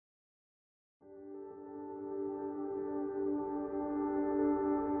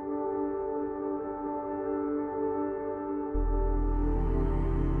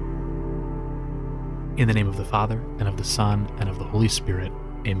In the name of the Father, and of the Son, and of the Holy Spirit.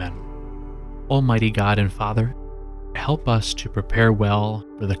 Amen. Almighty God and Father, help us to prepare well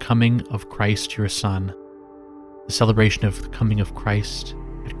for the coming of Christ your Son, the celebration of the coming of Christ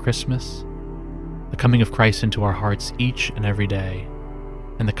at Christmas, the coming of Christ into our hearts each and every day,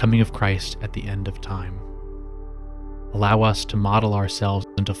 and the coming of Christ at the end of time. Allow us to model ourselves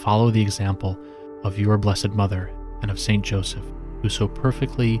and to follow the example of your Blessed Mother and of Saint Joseph, who so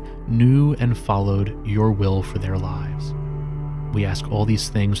perfectly knew and followed your will for their lives. We ask all these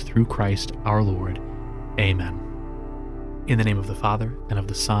things through Christ our Lord. Amen. In the name of the Father, and of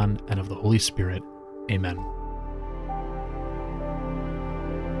the Son, and of the Holy Spirit. Amen.